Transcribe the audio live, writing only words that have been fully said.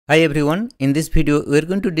Hi everyone, in this video we are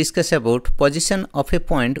going to discuss about position of a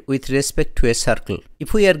point with respect to a circle.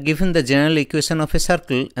 If we are given the general equation of a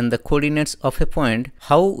circle and the coordinates of a point,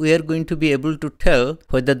 how we are going to be able to tell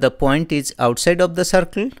whether the point is outside of the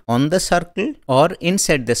circle, on the circle or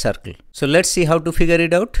inside the circle. So let's see how to figure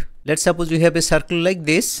it out. Let's suppose we have a circle like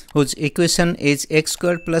this whose equation is x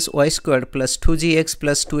squared plus y squared plus 2gx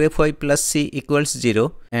plus 2fy plus c equals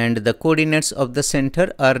 0 and the coordinates of the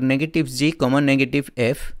center are negative g comma negative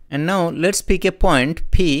f. And now let's pick a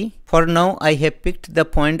point P. For now I have picked the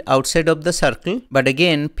point outside of the circle, but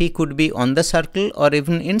again P could be on the circle or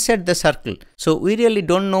even inside the circle. So we really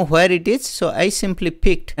don't know where it is, so I simply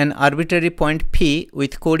picked an arbitrary point P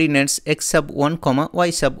with coordinates x sub 1 comma y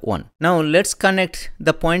sub 1. Now let's connect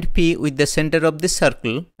the point P with the center of this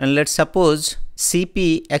circle and let's suppose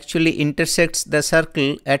CP actually intersects the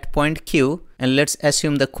circle at point Q, and let's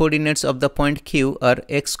assume the coordinates of the point Q are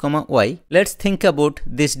x comma y. Let's think about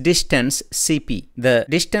this distance CP, the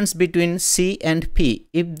distance between C and P.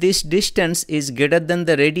 If this distance is greater than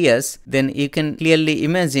the radius, then you can clearly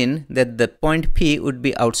imagine that the point P would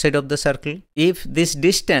be outside of the circle. If this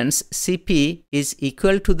distance CP is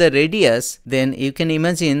equal to the radius, then you can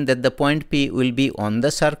imagine that the point P will be on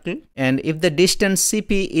the circle. And if the distance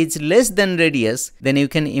CP is less than radius, then you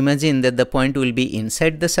can imagine that the point will be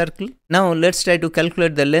inside the circle. Now let's try to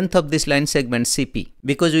calculate the length of this line segment CP.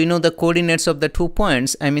 Because we know the coordinates of the 2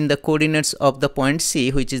 points, I mean the coordinates of the point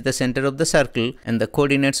C, which is the center of the circle, and the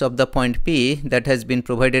coordinates of the point P that has been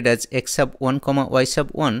provided as x sub 1 comma y sub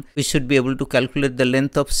 1, we should be able to calculate the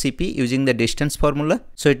length of CP using the distance formula.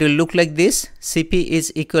 So it will look like this. CP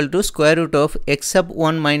is equal to square root of x sub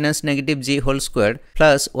 1 minus negative g whole squared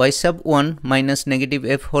plus y sub 1 minus negative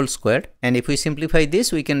f whole squared. And if we simplify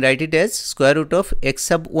this, we can write it as square root of x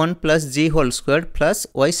sub 1 plus g whole squared plus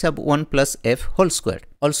y sub 1 plus f whole squared.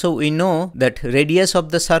 Also we know that radius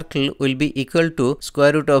of the circle will be equal to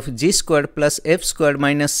square root of g squared plus f squared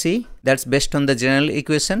minus c. That's based on the general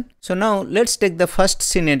equation. So now let's take the first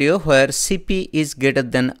scenario where CP is greater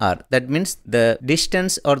than r. That means the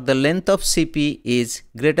distance or the length of CP is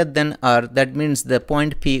greater than r. That means the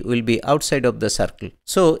point P will be outside of the circle.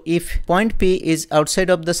 So if point P is outside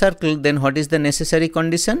of the circle, then what is the necessary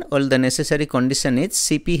condition? Well, the necessary condition is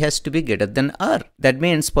CP has to be greater than r. That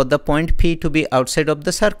means for the point P to be outside of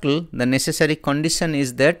the circle, the necessary condition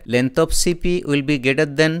is that length of CP will be greater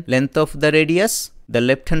than length of the radius. The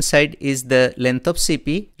left hand side is the length of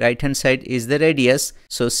CP, right hand side is the radius.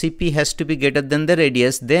 So CP has to be greater than the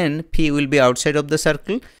radius, then P will be outside of the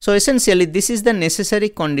circle. So essentially this is the necessary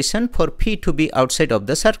condition for P to be outside of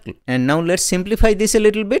the circle. And now let's simplify this a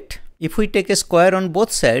little bit. If we take a square on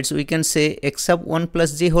both sides, we can say x sub 1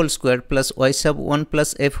 plus g whole squared plus y sub 1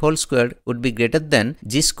 plus f whole squared would be greater than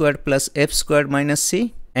g squared plus f squared minus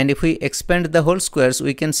c. And if we expand the whole squares,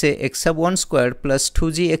 we can say x sub 1 squared plus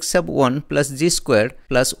 2g x sub 1 plus g squared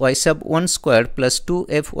plus y sub 1 squared plus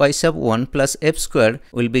 2f y sub 1 plus f squared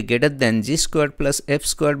will be greater than g squared plus f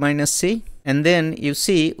squared minus c. And then you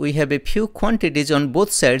see we have a few quantities on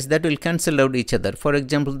both sides that will cancel out each other. For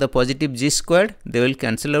example, the positive g squared, they will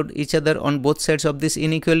cancel out each other on both sides of this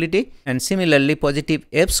inequality. And similarly, positive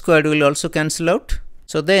f squared will also cancel out.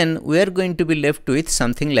 So then we are going to be left with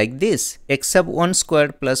something like this: x sub 1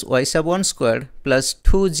 squared plus y sub 1 squared plus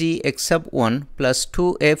 2g x sub 1 plus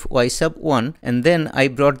 2f y sub 1, and then I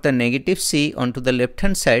brought the negative c onto the left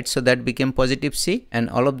hand side, so that became positive c, and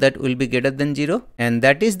all of that will be greater than 0, and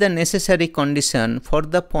that is the necessary condition for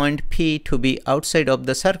the point P to be outside of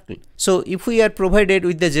the circle. So if we are provided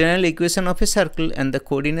with the general equation of a circle and the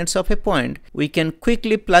coordinates of a point, we can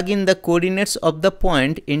quickly plug in the coordinates of the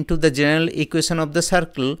point into the general equation of the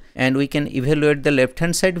circle, and we can evaluate the left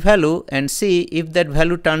hand side value and see if that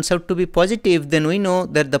value turns out to be positive, then we know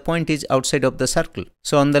that the point is outside of the circle.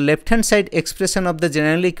 So on the left hand side expression of the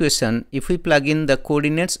general equation, if we plug in the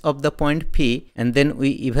coordinates of the point P and then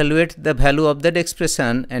we evaluate the value of that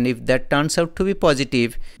expression, and if that turns out to be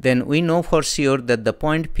positive, then we know for sure that the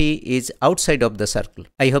point P is outside of the circle.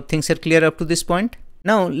 I hope things are clear up to this point.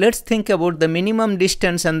 Now let's think about the minimum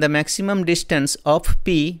distance and the maximum distance of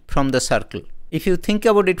P from the circle. If you think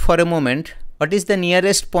about it for a moment, what is the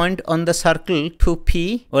nearest point on the circle to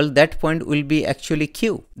P? Well, that point will be actually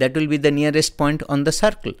Q. That will be the nearest point on the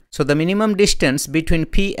circle. So the minimum distance between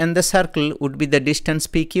P and the circle would be the distance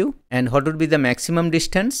PQ. And what would be the maximum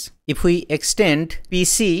distance? If we extend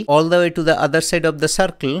PC all the way to the other side of the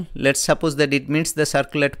circle, let's suppose that it meets the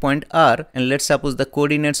circle at point R, and let's suppose the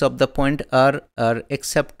coordinates of the point R are x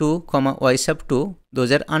sub 2, y sub 2.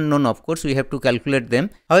 Those are unknown, of course, we have to calculate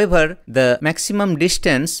them. However, the maximum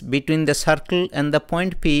distance between the circle and the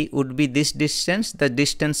point P would be this distance, the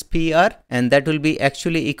distance PR, and that will be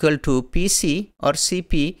actually equal to PC or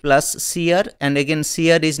CP plus CR, and again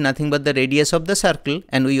CR is nothing but the radius of the circle,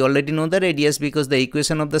 and we already know the radius because the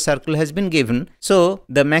equation of the circle has been given. So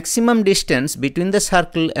the maximum distance between the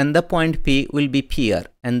circle and the point P will be PR,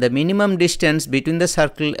 and the minimum distance between the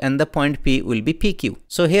circle and the point P will be PQ.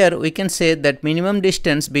 So here we can say that minimum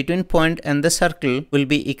distance between point and the circle will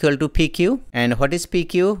be equal to PQ. And what is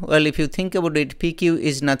PQ? Well, if you think about it, PQ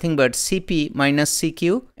is nothing but CP minus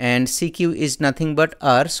CQ, and CQ is nothing but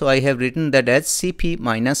R, so I have written that as CP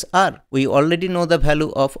minus R. We already know the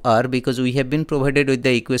value of R because we have been provided with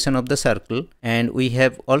the equation of the circle, and we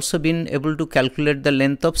have also been able to calculate the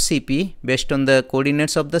length of CP based on the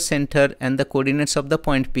coordinates of the center and the coordinates of the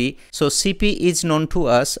point P. So CP is known to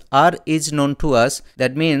us, R is known to us.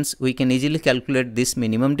 That means we can easily calculate this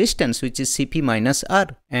minimum distance, which is CP minus R.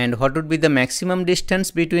 And what would be the maximum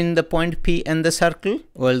distance between the point P and the circle?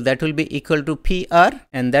 Well, that will be equal to PR,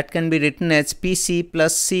 and that can be written as PC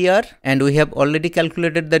plus CR. And we have already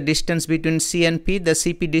calculated the distance between C and P. The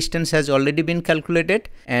CP distance has already been calculated,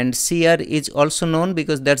 and CR is also known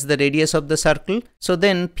because that's the radius of the circle. So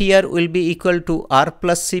then PR will be equal to R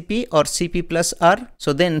plus CP or CP plus R.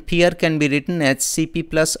 So then PR can be written as CP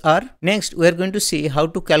plus R. Next, we are going to see how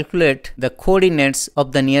to calculate the coordinates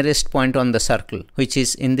of the nearest point on the circle, which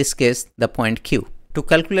is in this case the point Q. To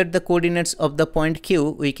calculate the coordinates of the point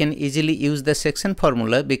Q, we can easily use the section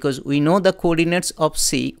formula because we know the coordinates of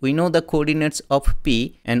C, we know the coordinates of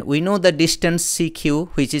P, and we know the distance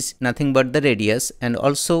CQ, which is nothing but the radius, and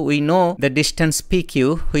also we know the distance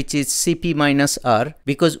PQ, which is CP minus R.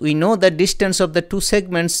 Because we know the distance of the two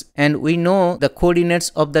segments and we know the coordinates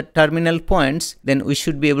of the terminal points, then we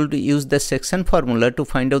should be able to use the section formula to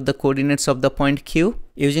find out the coordinates of the point Q.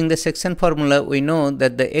 Using the section formula, we know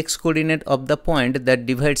that the x coordinate of the point that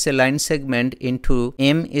divides a line segment into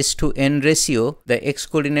m:n ratio, the x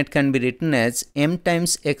coordinate can be written as m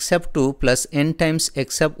times x sub 2 plus n times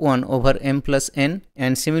x sub 1 over m plus n.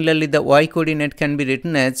 And similarly, the y coordinate can be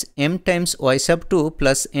written as m times y sub 2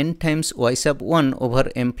 plus n times y sub 1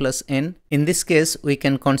 over m plus n. In this case, we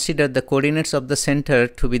can consider the coordinates of the center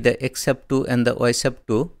to be the x sub 2 and the y sub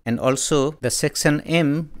 2, and also the section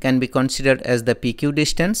m can be considered as the PQ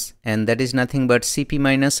distance, and that is nothing but CP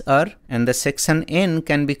minus R, and the section n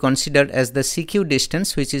can be considered as the CQ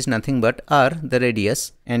distance, which is nothing but R, the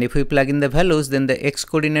radius. And if we plug in the values, then the x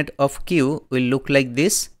coordinate of Q will look like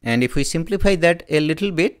this, and if we simplify that a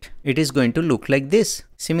little bit, it is going to look like this.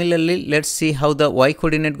 Similarly, let's see how the y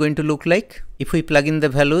coordinate going to look like. If we plug in the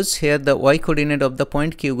values here, the y coordinate of the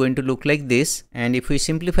point Q going to look like this, and if we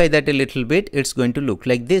simplify that a little bit, it's going to look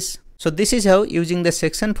like this. So this is how, using the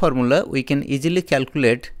section formula, we can easily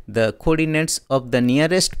calculate the coordinates of the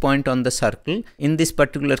nearest point on the circle. In this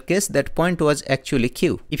particular case, that point was actually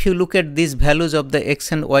Q. If you look at these values of the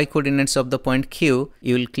x and y coordinates of the point Q,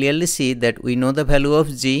 you will clearly see that we know the value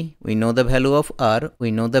of G, we know the value of R, we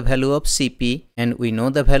know the value of CP, and we know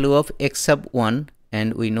the value of x sub 1,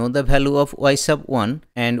 and we know the value of y sub 1,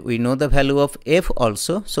 and we know the value of f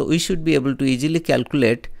also. So we should be able to easily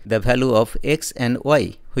calculate the value of x and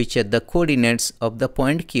y, which are the coordinates of the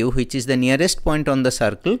point Q, which is the nearest point on the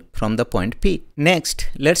circle from the point P. Next,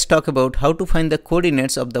 let's talk about how to find the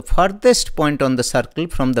coordinates of the farthest point on the circle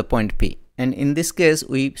from the point P. And in this case,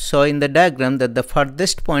 we saw in the diagram that the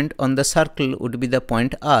farthest point on the circle would be the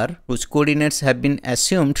point R, whose coordinates have been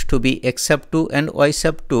assumed to be x sub 2 and y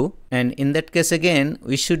sub 2. And in that case again,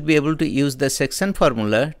 we should be able to use the section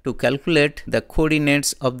formula to calculate the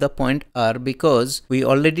coordinates of the point R, because we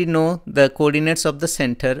already know the coordinates of the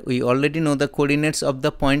center, we already know the coordinates of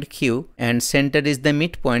the point Q, and center is the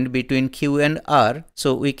midpoint between Q and R.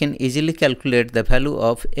 So we can easily calculate the value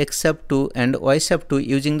of x sub 2 and y sub 2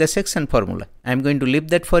 using the section formula. I am going to leave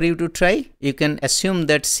that for you to try. You can assume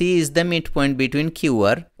that C is the midpoint between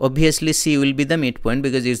QR. Obviously C will be the midpoint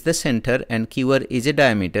because it's the center and QR is a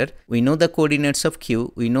diameter. We know the coordinates of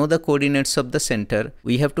Q, we know the coordinates of the center.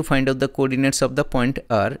 We have to find out the coordinates of the point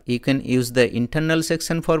R. You can use the internal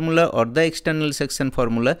section formula or the external section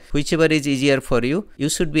formula, whichever is easier for you. You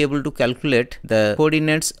should be able to calculate the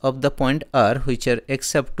coordinates of the point R, which are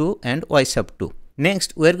x sub 2 and y sub 2.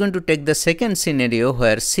 Next, we are going to take the second scenario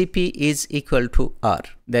where CP is equal to R.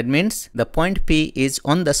 That means the point P is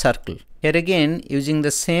on the circle. Here again, using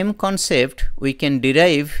the same concept, we can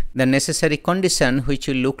derive the necessary condition which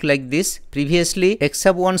will look like this. Previously, x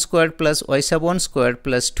sub 1 squared plus y sub 1 squared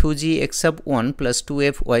plus 2g x sub 1 plus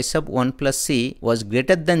 2f y sub 1 plus c was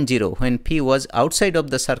greater than 0 when p was outside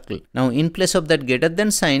of the circle. Now, in place of that greater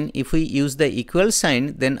than sign, if we use the equal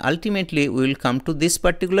sign, then ultimately we will come to this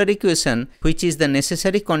particular equation, which is the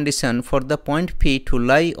necessary condition for the point P to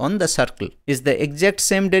lie on the circle. Is the exact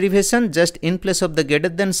same derivation, just in place of the greater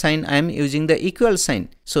than sign I am using the equal sign.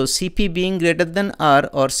 So Cp being greater than r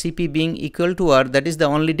or Cp being equal to r, that is the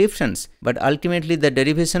only difference. But ultimately the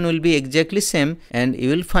derivation will be exactly same, and you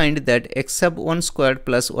will find that x sub 1 squared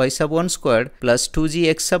plus y sub 1 squared plus 2g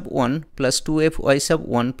x sub 1 plus 2f y sub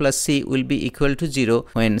 1 plus c will be equal to 0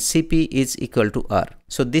 when Cp is equal to r.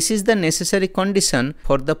 So this is the necessary condition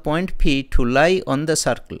for the point P to lie on the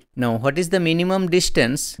circle. Now, what is the minimum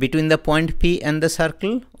distance between the point P and the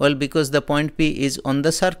circle? Well, because the point P is on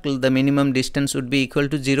the circle, the minimum distance would be equal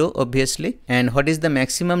to 0 obviously. And what is the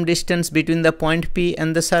maximum distance between the point P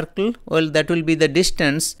and the circle? Well, that will be the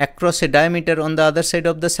distance across a diameter on the other side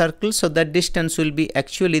of the circle. So that distance will be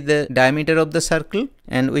actually the diameter of the circle.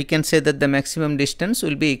 And we can say that the maximum distance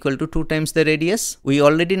will be equal to 2 times the radius. We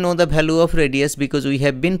already know the value of radius because we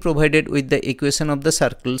have been provided with the equation of the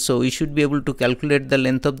circle, so we should be able to calculate the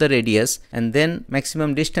length of the radius, and then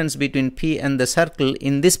maximum distance between P and the circle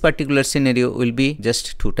in this particular scenario will be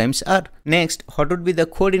just 2 times r. Next, what would be the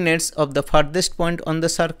coordinates of the farthest point on the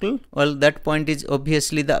circle? Well, that point is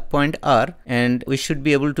obviously the point r, and we should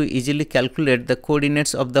be able to easily calculate the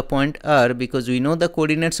coordinates of the point r because we know the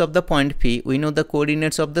coordinates of the point P, we know the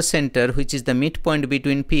coordinates of the center, which is the midpoint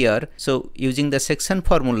between PR. So using the section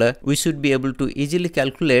formula, we should be able to easily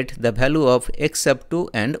calculate the value of x sub 2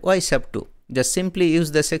 and y sub 2. Just simply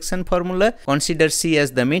use the section formula, consider C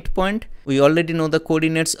as the midpoint. We already know the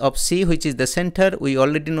coordinates of C, which is the center. We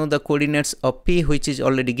already know the coordinates of P, which is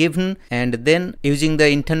already given. And then using the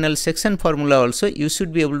internal section formula also, you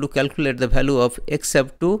should be able to calculate the value of x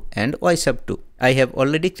sub 2 and y sub 2. I have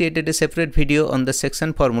already created a separate video on the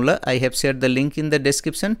section formula. I have shared the link in the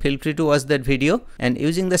description. Feel free to watch that video. And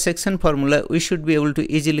using the section formula, we should be able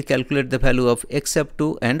to easily calculate the value of x sub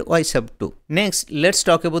 2 and y sub 2. Next, let's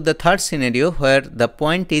talk about the third scenario where the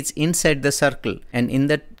point is inside the circle. And in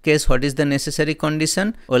that case, what is the necessary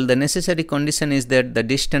condition? Well, the necessary condition is that the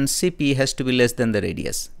distance Cp has to be less than the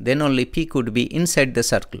radius. Then only P could be inside the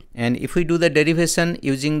circle. And if we do the derivation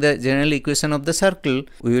using the general equation of the circle,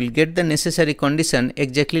 we will get the necessary condition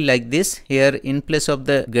exactly like this. Here, in place of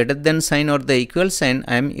the greater than sign or the equal sign,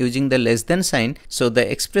 I am using the less than sign. So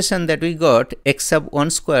the expression that we got, x sub 1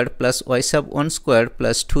 squared plus y sub 1 squared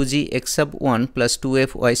plus 2g x sub 1 plus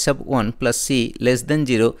 2f y sub 1 plus c less than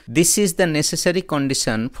 0. This is the necessary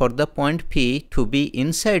condition for the point P to be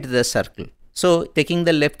inside the circle. So taking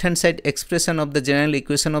the left hand side expression of the general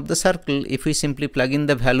equation of the circle, if we simply plug in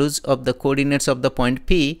the values of the coordinates of the point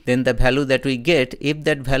P, then the value that we get, if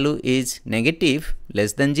that value is negative,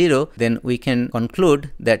 less than 0, then we can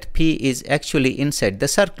conclude that P is actually inside the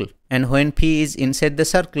circle. And when P is inside the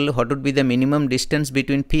circle, what would be the minimum distance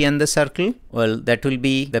between P and the circle? Well, that will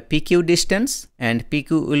be the PQ distance, and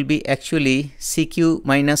PQ will be actually CQ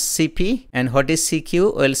minus CP. And what is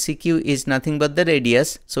CQ? Well, CQ is nothing but the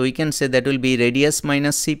radius. So we can say that will be radius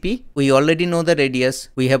minus CP. We already know the radius.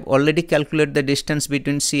 We have already calculated the distance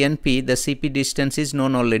between C and P. The CP distance is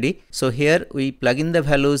known already. So here we plug in the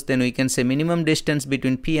values, then we can say minimum distance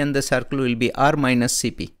between P and the circle will be r minus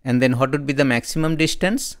Cp. And then what would be the maximum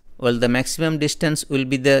distance? Well, the maximum distance will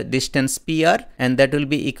be the distance PR, and that will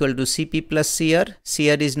be equal to Cp plus Cr.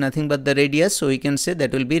 Cr is nothing but the radius, so we can say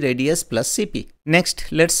that will be radius plus Cp.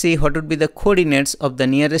 Next, let's see what would be the coordinates of the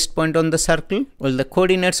nearest point on the circle. Well, the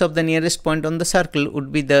coordinates of the nearest point on the circle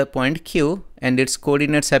would be the point Q, and its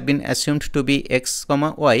coordinates have been assumed to be x,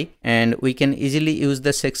 y, and we can easily use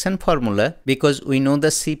the section formula because we know the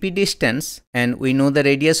Cp distance and we know the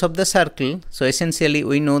radius of the circle. So essentially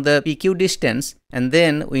we know the PQ distance, and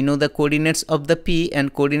then we know the coordinates of the P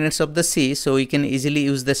and coordinates of the C, so we can easily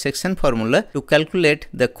use the section formula to calculate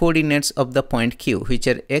the coordinates of the point Q, which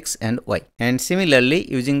are x and y. And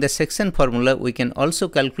similarly, using the section formula, we can also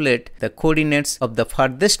calculate the coordinates of the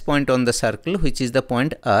farthest point on the circle, which is the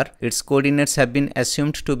point R. Its coordinates have been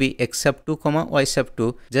assumed to be x sub 2, y sub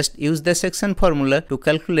 2. Just use the section formula to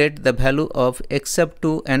calculate the value of x sub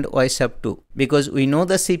 2 and y sub 2. Because we know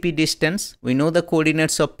the Cp distance, we know the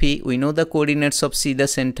coordinates of P, we know the coordinates of C, the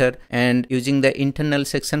center, and using the internal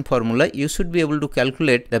section formula, you should be able to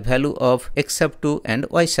calculate the value of x sub 2 and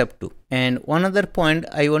y sub 2. And one other point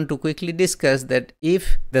I want to quickly discuss, that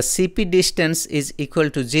if the CP distance is equal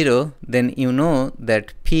to 0, then you know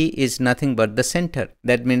that P is nothing but the center.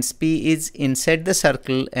 That means P is inside the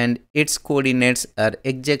circle and its coordinates are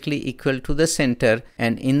exactly equal to the center,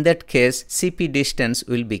 and in that case CP distance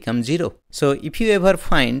will become 0. So if you ever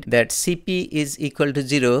find that CP is equal to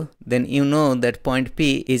 0, then you know that point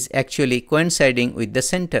P is actually coinciding with the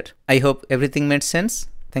center. I hope everything made sense.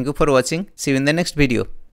 Thank you for watching. See you in the next video.